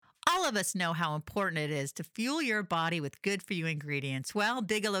All of us know how important it is to fuel your body with good for you ingredients. Well,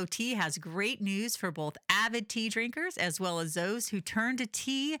 Bigelow Tea has great news for both avid tea drinkers as well as those who turn to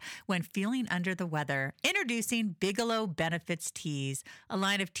tea when feeling under the weather. Introducing Bigelow Benefits Teas, a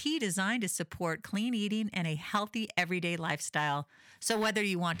line of tea designed to support clean eating and a healthy everyday lifestyle. So, whether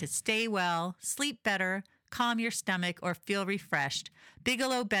you want to stay well, sleep better, calm your stomach, or feel refreshed,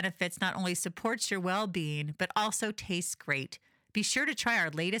 Bigelow Benefits not only supports your well being, but also tastes great. Be sure to try our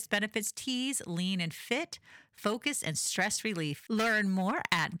latest benefits teas, Lean and Fit, Focus, and Stress Relief. Learn more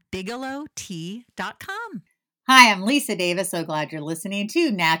at bigelowtea.com. Hi, I'm Lisa Davis. So glad you're listening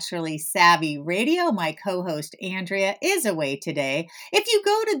to Naturally Savvy Radio. My co-host Andrea is away today. If you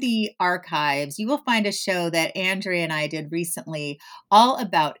go to the archives, you will find a show that Andrea and I did recently all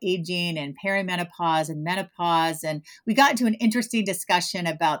about aging and perimenopause and menopause. And we got into an interesting discussion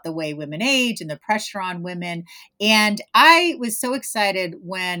about the way women age and the pressure on women. And I was so excited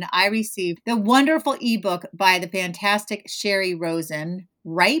when I received the wonderful ebook by the fantastic Sherry Rosen,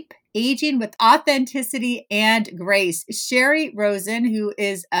 Ripe: Aging with Authenticity and Grace. Sherry Rosen, who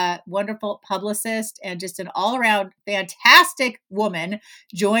is a wonderful publicist and just an all-around fantastic woman,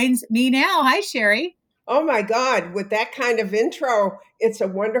 joins me now. Hi, Sherry. Oh my God, with that kind of intro, it's a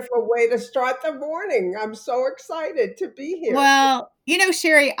wonderful way to start the morning. I'm so excited to be here. Well,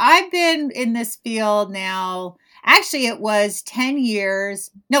 Sherry, I've been in this field now. Actually, it was 10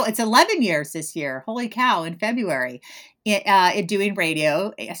 years. No, it's 11 years this year. Holy cow, in February. Doing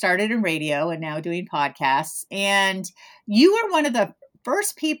radio. I started in radio and now doing podcasts. And you were one of the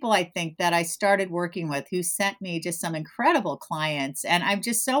first people, I think, that I started working with who sent me just some incredible clients. And I'm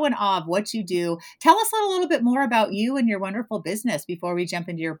just so in awe of what you do. Tell us a little bit more about you and your wonderful business before we jump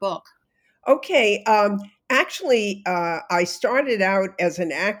into your book. Okay, actually, I started out as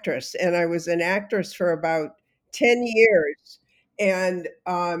an actress, and I was an actress for about 10 years. And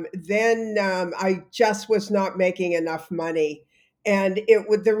then I just was not making enough money, and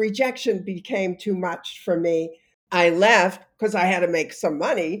the rejection became too much for me. I left because I had to make some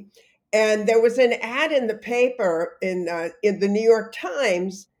money, and there was an ad in the paper in the New York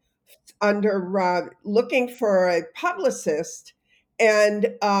Times under looking for a publicist,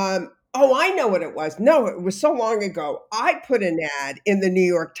 and oh, I know what it was. No, it was so long ago. I put an ad in the New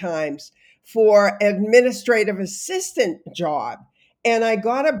York Times for administrative assistant job, and I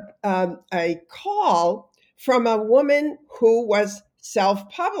got a call from a woman who was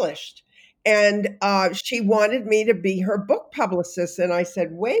self-published, and she wanted me to be her book publicist. And I said,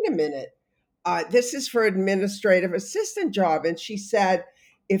 "Wait a minute, this is for administrative assistant job." And she said,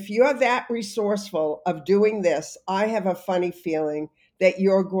 "If you're that resourceful of doing this, I have a funny feeling that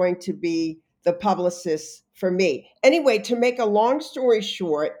you're going to be the publicist for me." Anyway, to make a long story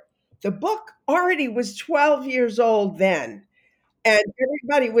short, the book already was 12 years old then, and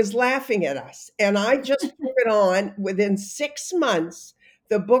everybody was laughing at us. And I just took it on. Within 6 months,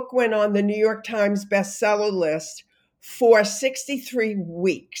 the book went on the New York Times bestseller list for 63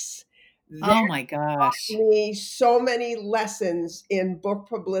 weeks. Oh my gosh. Me so many lessons in book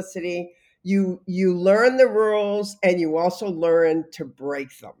publicity. You learn the rules, and you also learn to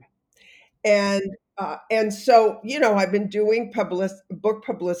break them. And so I've been doing book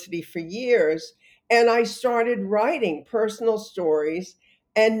publicity for years, and I started writing personal stories,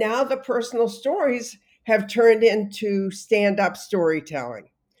 and now the personal stories have turned into stand-up storytelling,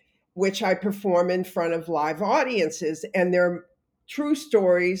 which I perform in front of live audiences, and they're true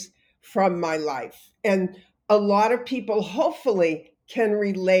stories from my life. And a lot of people hopefully can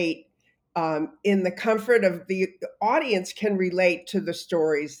relate, in the comfort of the audience, can relate to the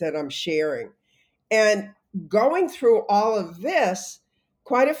stories that I'm sharing. And going through all of this,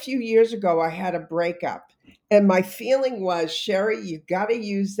 quite a few years ago, I had a breakup. And my feeling was, Sherry, you got to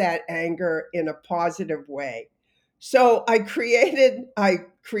use that anger in a positive way. So I created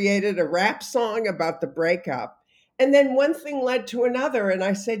a rap song about the breakup. And then one thing led to another. And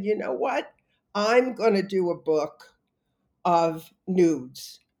I said, you know what? I'm going to do a book of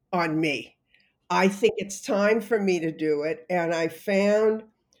nudes on me. I think it's time for me to do it. And I found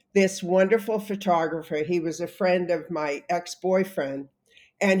this wonderful photographer. He was a friend of my ex boyfriend,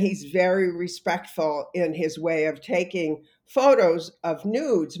 and he's very respectful in his way of taking photos of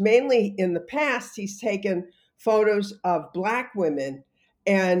nudes. Mainly in the past, he's taken photos of Black women.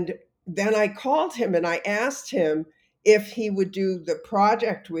 And then I called him and I asked him if he would do the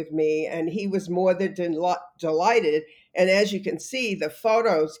project with me, and he was more than delighted. And as you can see, the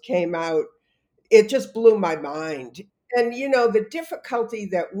photos came out, it just blew my mind. And the difficulty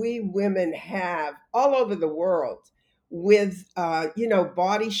that we women have all over the world with,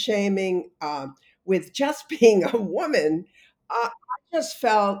 body shaming, with just being a woman, I just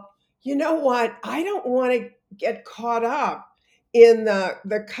felt You know what? I don't want to get caught up in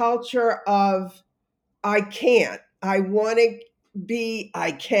the culture of I can't. I want to be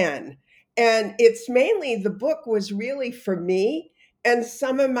I can. And it's mainly the book was really for me and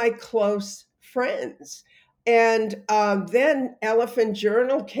some of my close friends. And then Elephant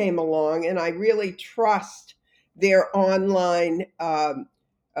Journal came along, and I really trust their online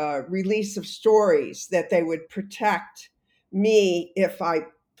release of stories that they would protect me if I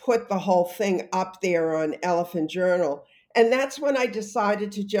put the whole thing up there on Elephant Journal. And that's when I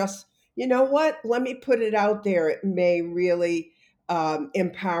decided to just, you know what, let me put it out there. It may really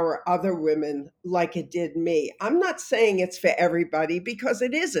empower other women like it did me. I'm not saying it's for everybody because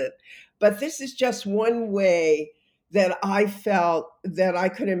it isn't, but this is just one way that I felt that I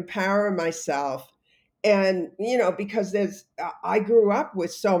could empower myself. And, because I grew up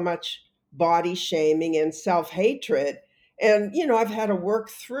with so much body shaming and self hatred. And, I've had to work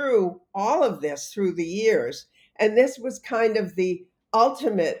through all of this through the years. And this was kind of the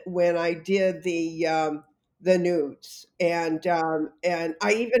ultimate when I did the nudes, and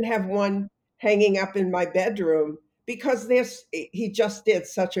I even have one hanging up in my bedroom because this he just did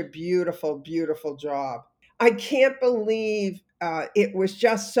such a beautiful, beautiful job. I can't believe it was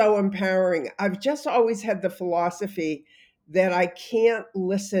just so empowering. I've just always had the philosophy that I can't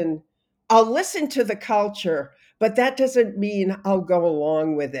listen. I'll listen to the culture, but that doesn't mean I'll go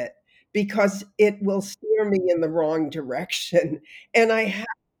along with it because it will steer me in the wrong direction. And I have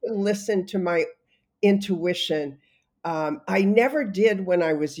to listen to my intuition. I never did when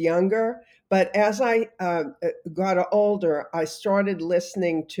I was younger, but as I got older, I started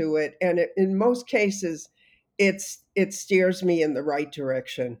listening to it, and in most cases, it steers me in the right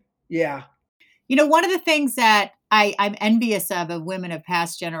direction. Yeah. One of the things that I'm envious of women of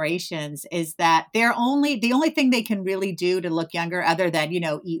past generations is that the only thing they can really do to look younger, other than,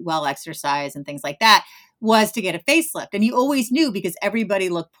 eat well, exercise, and things like that, was to get a facelift. And you always knew because everybody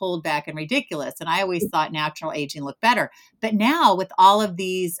looked pulled back and ridiculous. And I always thought natural aging looked better. But now with all of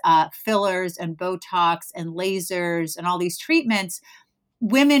these fillers and Botox and lasers and all these treatments,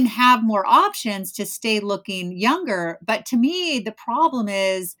 women have more options to stay looking younger. But to me, the problem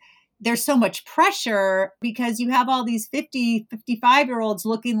is there's so much pressure because you have all these 50, 55-year-olds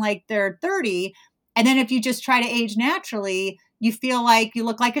looking like they're 30. And then if you just try to age naturally, you feel like you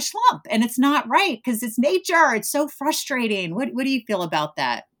look like a schlump, and it's not right because it's nature. It's so frustrating. What do you feel about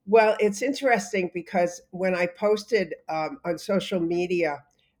that? Well, it's interesting because when I posted on social media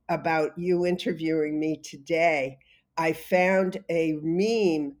about you interviewing me today, I found a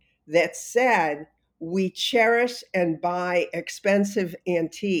meme that said, "We cherish and buy expensive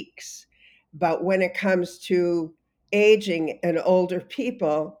antiques, but when it comes to aging and older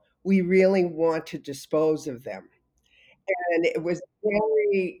people, we really want to dispose of them." And it was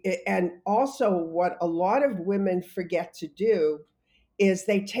and also what a lot of women forget to do is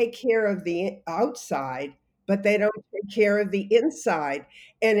they take care of the outside, but they don't take care of the inside.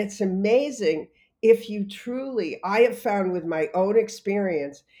 And it's amazing if you truly, I have found with my own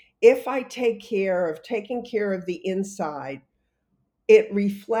experience, if I take care of taking care of the inside, it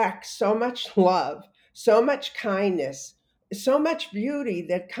reflects so much love, so much kindness, so much beauty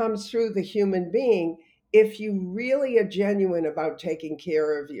that comes through the human being if you really are genuine about taking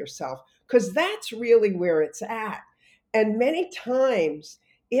care of yourself, because that's really where it's at. And many times,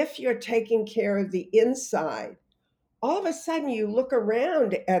 if you're taking care of the inside, all of a sudden you look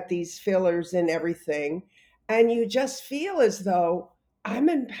around at these fillers and everything, and you just feel as though I'm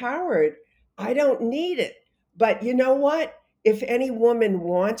empowered. I don't need it. But you know what? If any woman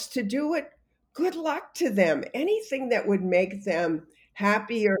wants to do it, good luck to them. Anything that would make them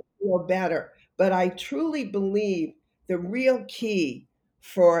happier or better. But I truly believe the real key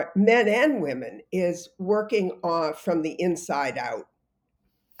for men and women is working from the inside out.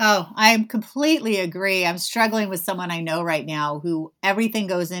 Oh, I completely agree. I'm struggling with someone I know right now who everything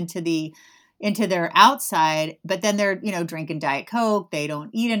goes into their outside, but then they're, drinking Diet Coke, they don't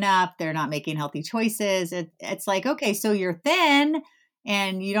eat enough, they're not making healthy choices. It's like, okay, so you're thin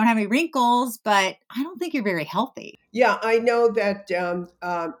and you don't have any wrinkles, but I don't think you're very healthy. Yeah, I know that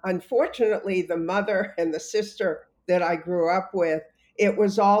unfortunately, the mother and the sister that I grew up with, it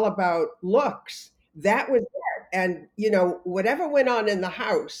was all about looks. That was it. And, whatever went on in the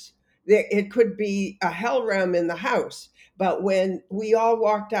house, it could be a hell realm in the house. But when we all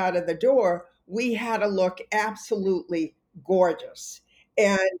walked out of the door, we had to look absolutely gorgeous.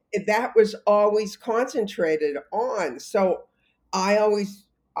 And that was always concentrated on. So I always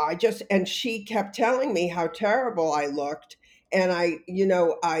and she kept telling me how terrible I looked. And I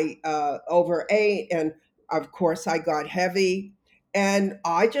overate. And of course, I got heavy. And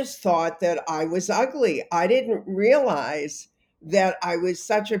I just thought that I was ugly. I didn't realize that I was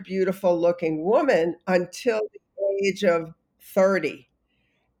such a beautiful looking woman until the age of 30.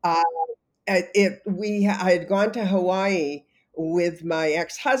 Uh, I had gone to Hawaii with my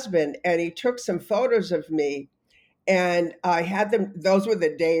ex-husband, and he took some photos of me, and I had them. Those were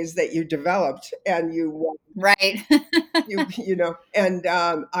the days that you developed, and Right. and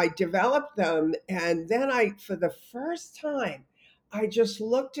I developed them, and then for the first time, I just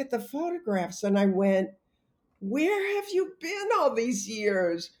looked at the photographs and I went, "Where have you been all these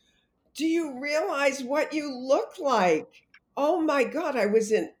years? Do you realize what you look like?" Oh my God, I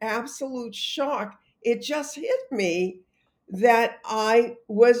was in absolute shock. It just hit me that I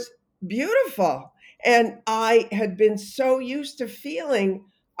was beautiful. And I had been so used to feeling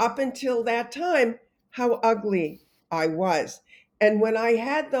up until that time how ugly I was. And when I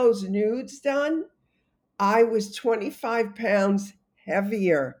had those nudes done, I was 25 pounds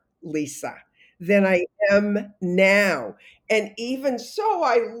heavier, Lisa, than I am now. And even so,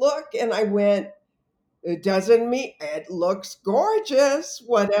 I look and I went, it doesn't mean it looks gorgeous,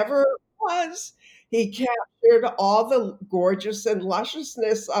 whatever it was. He captured all the gorgeous and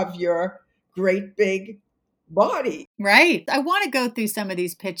lusciousness of your great big body. Right. I want to go through some of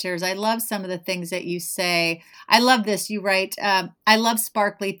these pictures. I love some of the things that you say. I love this. You write, I love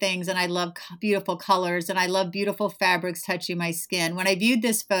sparkly things and I love beautiful colors and I love beautiful fabrics touching my skin. When I viewed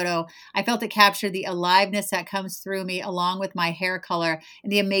this photo, I felt it captured the aliveness that comes through me along with my hair color and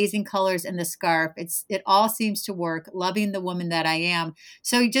the amazing colors in the scarf. It all seems to work, loving the woman that I am.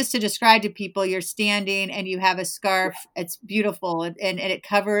 So just to describe to people, you're standing and you have a scarf. It's beautiful and it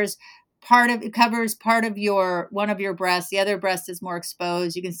covers part of your one of your breasts. The other breast is more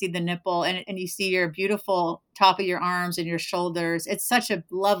exposed. You can see the nipple and you see your beautiful top of your arms and your shoulders. It's such a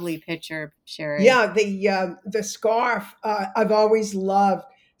lovely picture, Sherry. Yeah, the scarf. I've always loved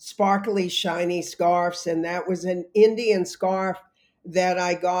sparkly, shiny scarves, and that was an Indian scarf that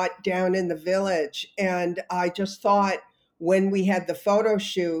I got down in the village. And I just thought when we had the photo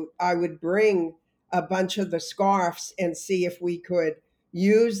shoot, I would bring a bunch of the scarves and see if we could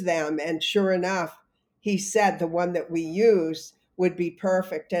use them. And sure enough, he said the one that we used would be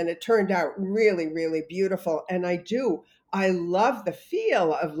perfect, and it turned out really, really beautiful. And I love the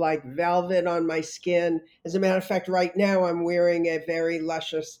feel of like velvet on my skin. As a matter of fact, right now I'm wearing a very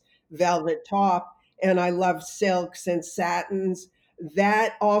luscious velvet top, and I love silks and satins.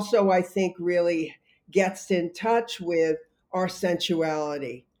 That also, I think, really gets in touch with our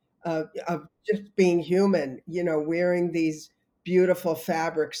sensuality of just being human, wearing these beautiful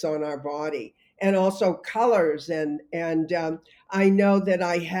fabrics on our body and also colors. And I know that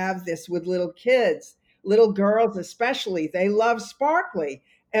I have this with little kids, little girls especially. They love sparkly,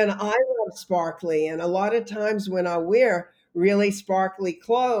 and I love sparkly. And a lot of times when I wear really sparkly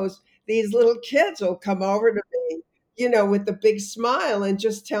clothes, these little kids will come over to me, with a big smile and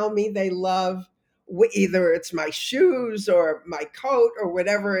just tell me they love either it's my shoes or my coat or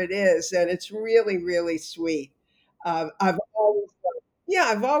whatever it is. And it's really, really sweet. I've always yeah,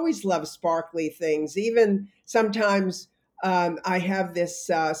 I've always loved sparkly things. Even sometimes I have this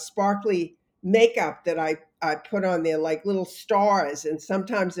sparkly makeup that I put on there, like little stars. And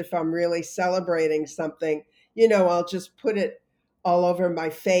sometimes if I'm really celebrating something, I'll just put it all over my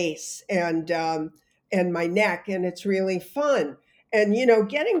face and my neck, and it's really fun. And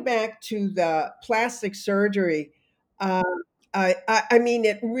getting back to the plastic surgery, uh, I mean,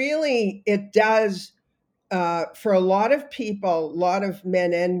 it does for a lot of people, a lot of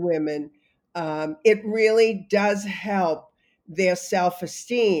men and women, it really does help their self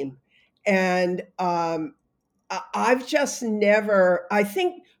esteem. And I've just never, I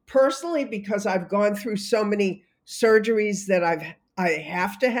think personally, because I've gone through so many surgeries that I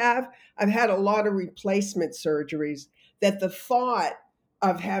have to have, I've had a lot of replacement surgeries, that the thought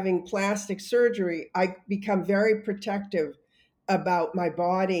of having plastic surgery, I become very protective about my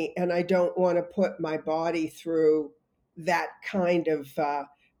body, and I don't want to put my body through that kind of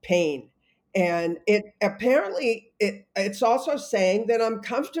pain. And it's also saying that I'm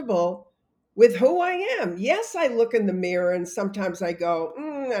comfortable with who I am. Yes, I look in the mirror and sometimes I go,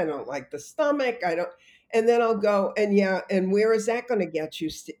 I don't like the stomach. I don't. And then I'll go, and yeah, and where is that going to get you,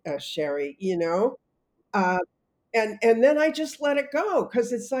 Sherry? Uh, and then I just let it go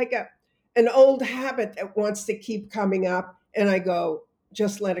because it's like an old habit that wants to keep coming up, and I go,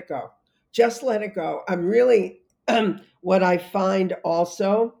 just let it go, just let it go. I'm really what I find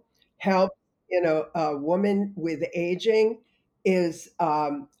also help a woman with aging is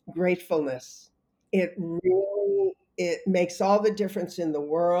gratefulness. It makes all the difference in the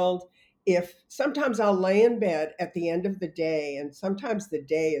world. if sometimes I'll lay in bed at the end of the day, and sometimes the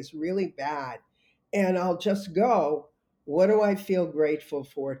day is really bad, and I'll just go, what do I feel grateful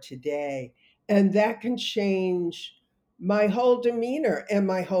for today? And that can change my whole demeanor and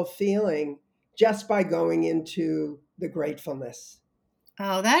my whole feeling just by going into the gratefulness.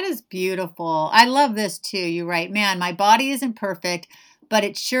 Oh, that is beautiful. I love this too. You're right. Man, my body isn't perfect, but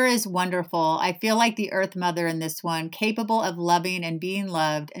it sure is wonderful. I feel like the Earth Mother in this one, capable of loving and being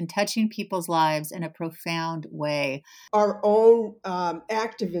loved and touching people's lives in a profound way. Our own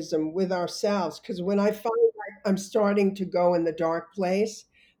activism with ourselves. Because when I find like I'm starting to go in the dark place,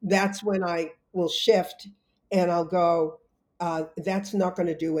 that's when I will shift and I'll go, that's not going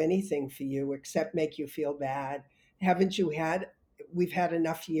to do anything for you except make you feel bad. Haven't you had? We've had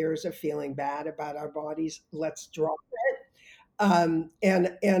enough years of feeling bad about our bodies. Let's drop it.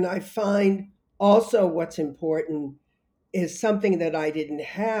 And I find also what's important is something that I didn't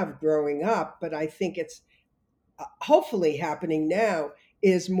have growing up, but I think it's hopefully happening now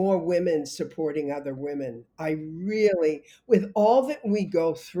is more women supporting other women. I really, with all that we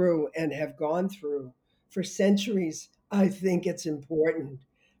go through and have gone through for centuries, I think it's important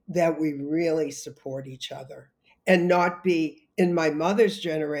that we really support each other and not be in my mother's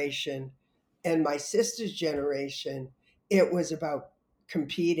generation and my sister's generation. It was about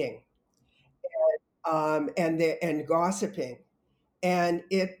competing and gossiping and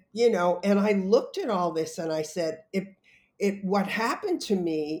and I looked at all this and I said it what happened to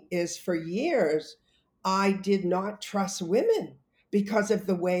me is for years I did not trust women because of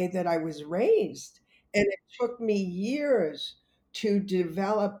the way that I was raised, and it took me years to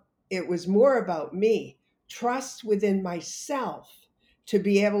develop. It was more about me, trust within myself, to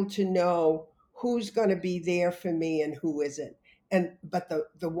be able to know who's going to be there for me and who isn't. And but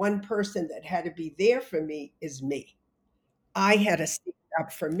the one person that had to be there for me is me. I had to stand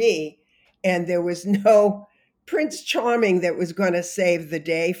up for me, and there was no Prince Charming that was going to save the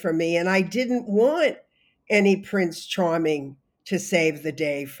day for me. And I didn't want any Prince Charming to save the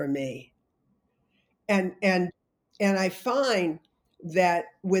day for me. And and and I find that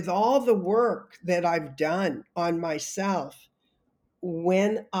with all the work that I've done on myself,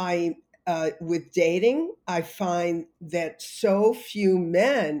 when I with dating, I find that so few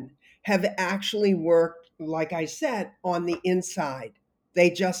men have actually worked, like I said, on the inside. They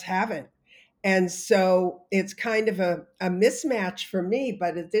just haven't. And so it's kind of a mismatch for me.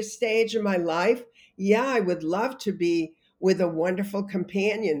 But at this stage of my life, yeah, I would love to be with a wonderful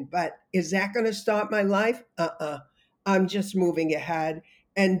companion. But is that going to stop my life? I'm just moving ahead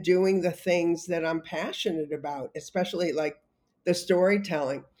and doing the things that I'm passionate about, especially like the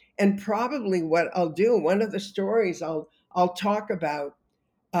storytelling. And probably what I'll do, one of the stories I'll talk about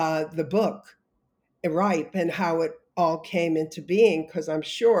the book Ripe and how it all came into being, because I'm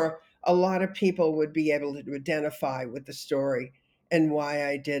sure a lot of people would be able to identify with the story and why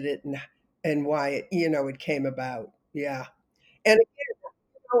I did it and why it came about. Yeah. And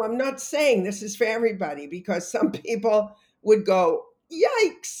I'm not saying this is for everybody because some people would go,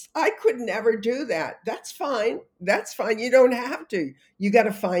 "Yikes, I could never do that." That's fine. That's fine. You don't have to. You got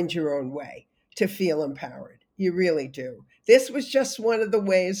to find your own way to feel empowered. You really do. This was just one of the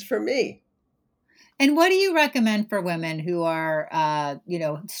ways for me. And what do you recommend for women who are,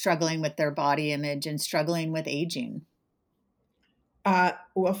 struggling with their body image and struggling with aging?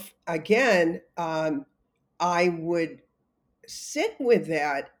 Well, again, I would sit with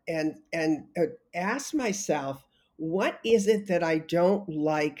that and ask myself, what is it that I don't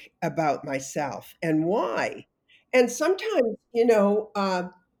like about myself and why? And sometimes,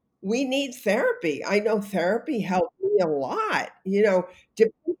 we need therapy. I know therapy helped me a lot.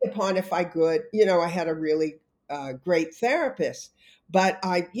 Depending upon if I could. I had a really great therapist, but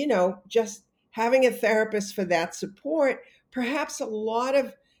just having a therapist for that support. Perhaps a lot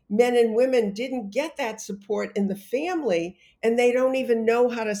of men and women didn't get that support in the family, and they don't even know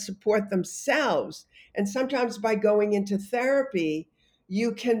how to support themselves. And sometimes by going into therapy,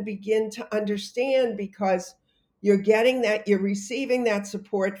 you can begin to understand because you're receiving that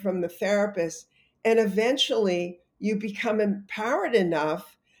support from the therapist, and eventually you become empowered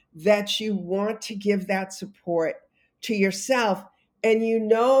enough that you want to give that support to yourself. And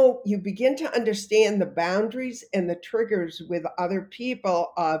you begin to understand the boundaries and the triggers with other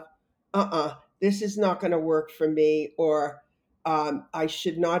people of, this is not going to work for me, or I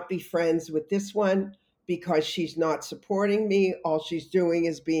should not be friends with this one because she's not supporting me. All she's doing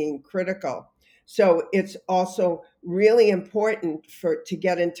is being critical. So it's also really important to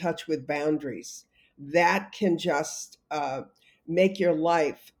get in touch with boundaries. That can just make your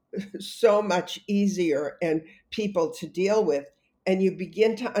life so much easier and people to deal with. and you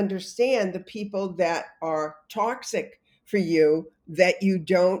begin to understand the people that are toxic for you that you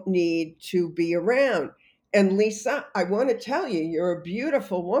don't need to be around. And Lisa, I want to tell you, you're a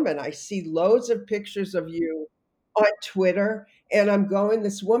beautiful woman. I see loads of pictures of you on Twitter, and I'm going,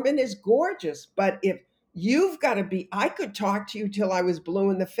 this woman is gorgeous. But if you've got to be, I could talk to you till I was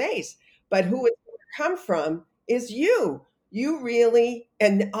blue in the face, but who it's going to come from is you. You really,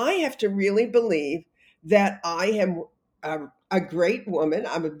 and I have to really believe that I am a great woman.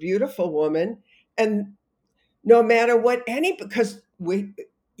 I'm a beautiful woman. And no matter what because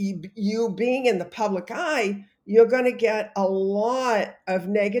you being in the public eye, you're going to get a lot of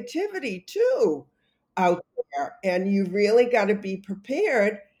negativity too out there. And you really got to be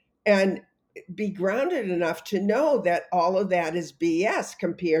prepared and be grounded enough to know that all of that is BS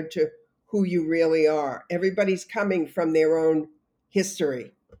compared to who you really are. Everybody's coming from their own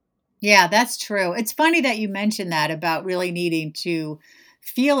history. Yeah, that's true. It's funny that you mentioned that about really needing to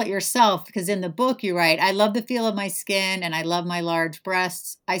feel it yourself, because in the book you write, I love the feel of my skin and I love my large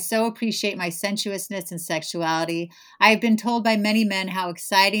breasts. I so appreciate my sensuousness and sexuality. I have been told by many men how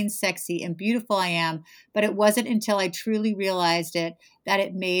exciting, sexy, and beautiful I am, but it wasn't until I truly realized it that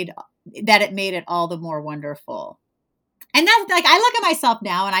it made it all the more wonderful. And that's like, I look at myself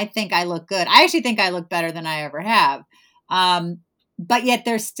now and I think I look good. I actually think I look better than I ever have. Um, but yet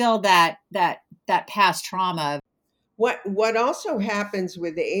there's still that past trauma. What also happens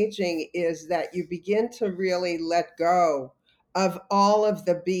with aging is that you begin to really let go of all of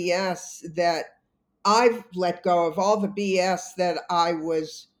the BS that I've let go of all the BS that I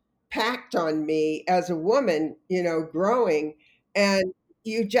was packed on me as a woman, growing. And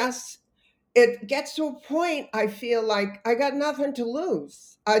you just, it gets to a point I feel like I got nothing to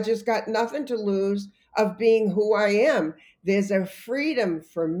lose. I just got nothing to lose of being who I am. There's a freedom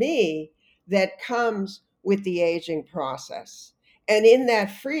for me that comes with the aging process. And in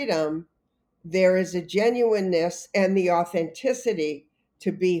that freedom, there is a genuineness and the authenticity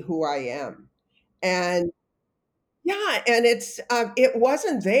to be who I am. And yeah, and it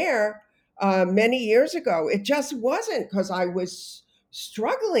wasn't there many years ago. It just wasn't because I was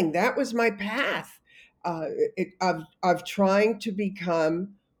struggling. That was my path of trying to become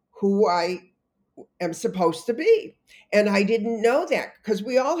who I am supposed to be. And I didn't know that because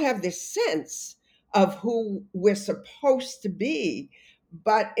we all have this sense of who we're supposed to be,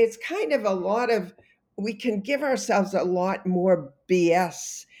 but it's kind of a lot of, we can give ourselves a lot more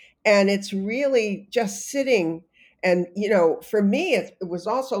BS. And it's really just sitting. And, for me, it was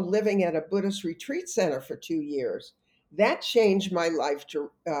also living at a Buddhist retreat center for 2 years. That changed my life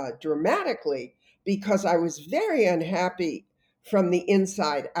dramatically because I was very unhappy from the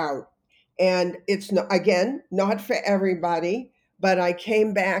inside out, and it's not, again, not for everybody, but I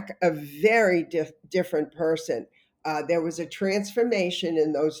came back a very different person. There was a transformation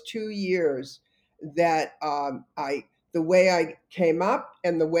in those 2 years that the way I came up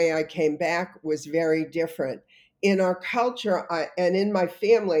and the way I came back was very different. In our culture and in my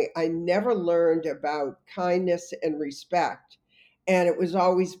family, I never learned about kindness and respect, and it was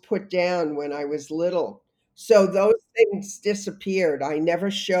always put down when I was little. So those things disappeared. I never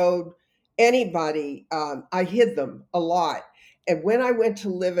showed anybody. I hid them a lot. And when I went to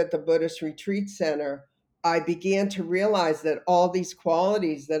live at the Buddhist Retreat Center, I began to realize that all these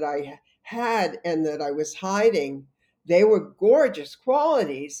qualities that I had and that I was hiding, they were gorgeous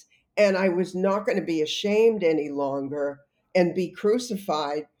qualities. And I was not going to be ashamed any longer and be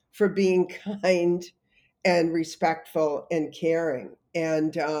crucified for being kind and respectful and caring.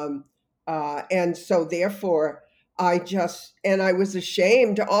 And so therefore, I was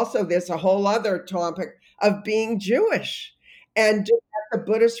ashamed. Also, there's a whole other topic of being Jewish and just at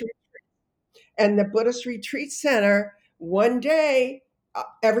the Buddhist retreat center. One day,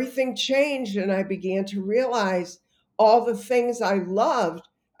 everything changed, and I began to realize all the things I loved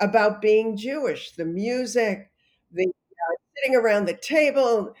about being Jewish: the music, the sitting around the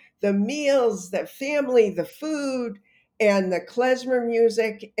table, the meals, the family, the food, and the klezmer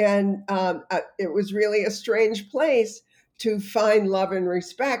music. And it was really a strange place to find love and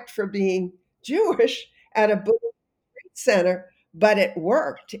respect for being Jewish at a Buddhist center, but it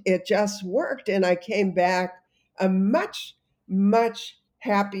worked. It just worked. And I came back a much, much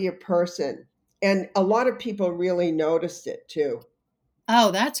happier person. And a lot of people really noticed it too.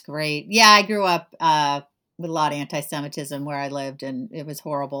 Oh, that's great. Yeah, I grew up with a lot of anti-Semitism where I lived, and it was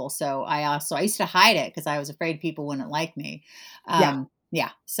horrible. So I used to hide it because I was afraid people wouldn't like me. Yeah.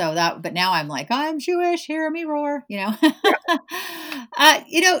 Yeah. So but now I'm like, I'm Jewish, hear me roar, Yeah.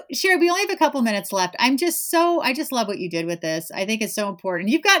 Sherry, we only have a couple minutes left. I just love what you did with this. I think it's so important.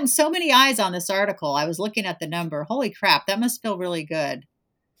 You've gotten so many eyes on this article. I was looking at the number. Holy crap. That must feel really good.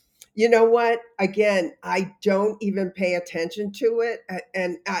 You know what? Again, I don't even pay attention to it,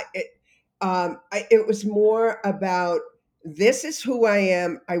 and it was more about this is who I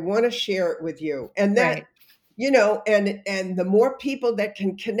am. I want to share it with you, and that Right. and the more people that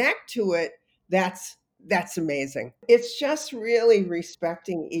can connect to it, that's amazing. It's just really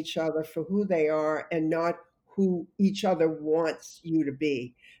respecting each other for who they are and not who each other wants you to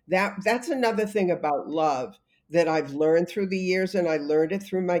be. That's another thing about love that I've learned through the years, and I learned it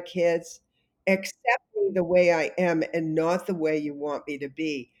through my kids. Accept me the way I am and not the way you want me to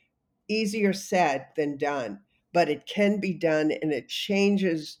be. Easier said than done, but it can be done, and it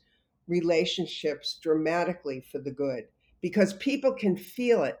changes relationships dramatically for the good because people can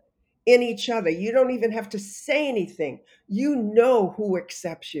feel it in each other. You don't even have to say anything. You know who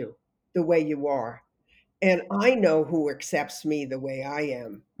accepts you the way you are. And I know who accepts me the way I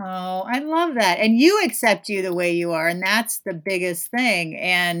am. Oh, I love that. And you accept you the way you are. And that's the biggest thing.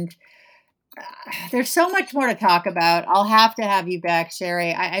 And there's so much more to talk about. I'll have to have you back,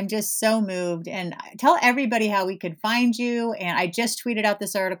 Sherry. I'm just so moved. And tell everybody how we can find you. And I just tweeted out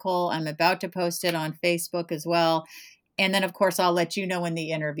this article. I'm about to post it on Facebook as well. And then, of course, I'll let you know when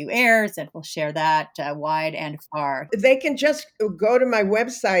the interview airs, and we'll share that wide and far. They can just go to my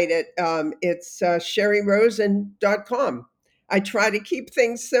website at it's sherryrosen.com. I try to keep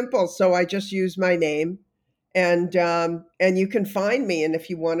things simple, so I just use my name, and you can find me. And if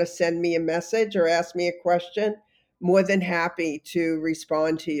you want to send me a message or ask me a question, more than happy to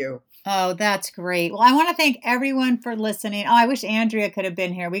respond to you. Oh, that's great. Well, I want to thank everyone for listening. Oh, I wish Andrea could have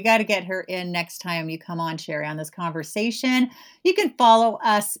been here. We got to get her in next time you come on, Sherry, on this conversation. You can follow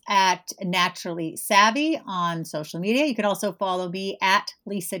us at Naturally Savvy on social media. You can also follow me at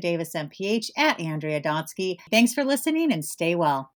Lisa Davis MPH, at Andrea Donsky. Thanks for listening and stay well.